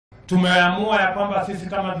tumeamua ya kwamba sisi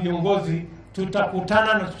kama viongozi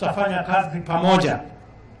tutakutana na tutafanya kazi pamoja,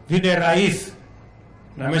 vile rais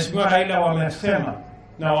na Mheshimiwa Raila wamesema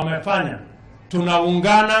na wamefanya.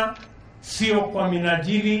 Tunaungana sio kwa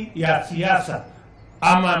minajili ya siasa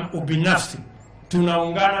ama ubinafsi,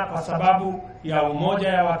 tunaungana kwa sababu ya umoja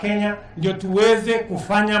ya Wakenya, ndio tuweze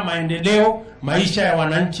kufanya maendeleo, maisha ya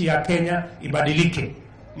wananchi ya Kenya ibadilike.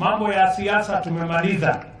 Mambo ya siasa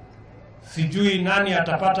tumemaliza, sijui nani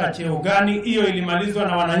atapata cheo gani, hiyo ilimalizwa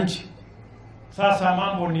na wananchi. Sasa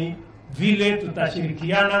mambo ni vile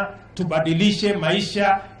tutashirikiana tubadilishe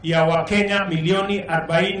maisha ya Wakenya milioni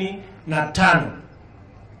 45.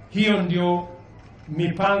 Hiyo ndio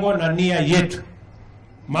mipango na nia yetu.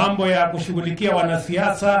 Mambo ya kushughulikia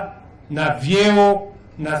wanasiasa na vyeo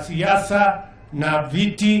na siasa na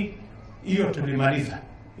viti, hiyo tulimaliza,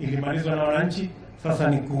 ilimalizwa na wananchi. Sasa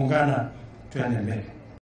ni kuungana, tuende mbele.